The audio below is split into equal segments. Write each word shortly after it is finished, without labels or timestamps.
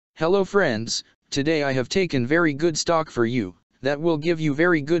Hello friends, today I have taken very good stock for you, that will give you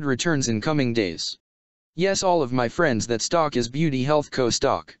very good returns in coming days. Yes, all of my friends, that stock is Beauty Health Co.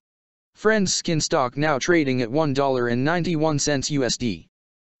 stock. Friends, skin stock now trading at $1.91 USD.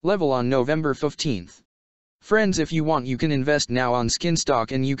 Level on November 15th. Friends, if you want you can invest now on skin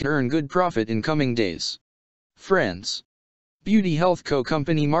stock and you can earn good profit in coming days. Friends. Beauty Health Co.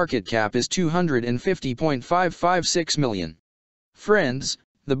 company market cap is $250.556 million. Friends,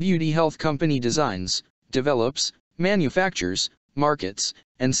 the Beauty Health Company designs, develops, manufactures, markets,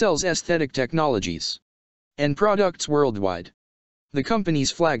 and sells aesthetic technologies and products worldwide. The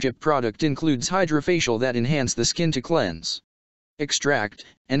company's flagship product includes Hydrofacial that enhance the skin to cleanse, extract,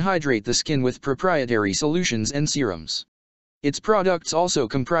 and hydrate the skin with proprietary solutions and serums. Its products also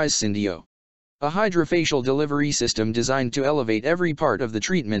comprise Syndio, a hydrofacial delivery system designed to elevate every part of the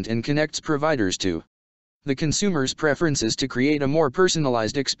treatment and connects providers to the consumer's preferences to create a more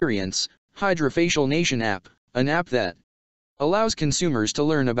personalized experience. Hydrofacial Nation app, an app that allows consumers to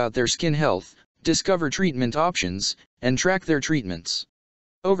learn about their skin health, discover treatment options, and track their treatments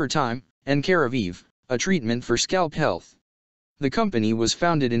over time, and Care of Eve, a treatment for scalp health. The company was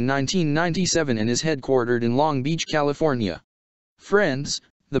founded in 1997 and is headquartered in Long Beach, California. Friends,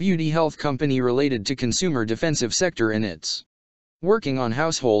 the Beauty Health Company related to consumer defensive sector and it's working on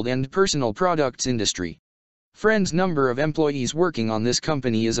household and personal products industry. Friends, number of employees working on this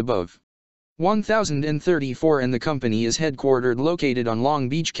company is above 1,034 and the company is headquartered located on Long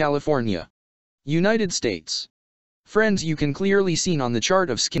Beach, California, United States. Friends, you can clearly seen on the chart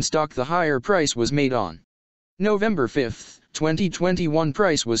of skin stock the higher price was made on November 5th, 2021.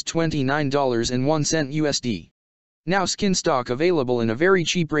 Price was $29.01 USD. Now skin stock available in a very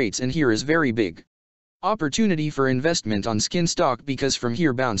cheap rates, and here is very big opportunity for investment on skin stock because from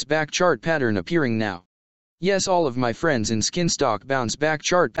here bounce back chart pattern appearing now. Yes, all of my friends, in skin stock bounce back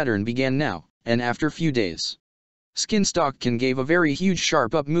chart pattern began now, and after few days skin stock can give a very huge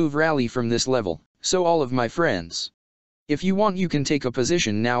sharp up move rally from this level. So all of my friends, if you want you can take a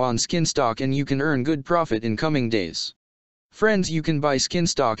position now on skin stock and you can earn good profit in coming days. Friends, you can buy skin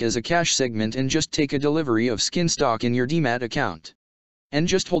stock as a cash segment and just take a delivery of skin stock in your demat account and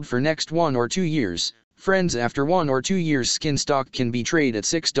just hold for next 1 or 2 years. Friends, after 1 or 2 years skin stock can be traded at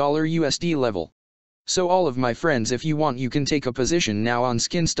 $6 USD level. So all of my friends, if you want you can take a position now on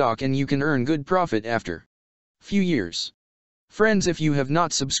skin stock and you can earn good profit after few years. Friends, if you have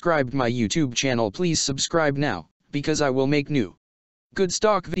not subscribed my YouTube channel, please subscribe now, because I will make new good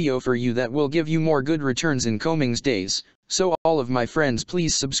stock video for you that will give you more good returns in coming days. So all of my friends,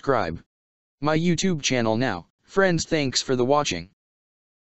 please subscribe my YouTube channel now. Friends, thanks for the watching.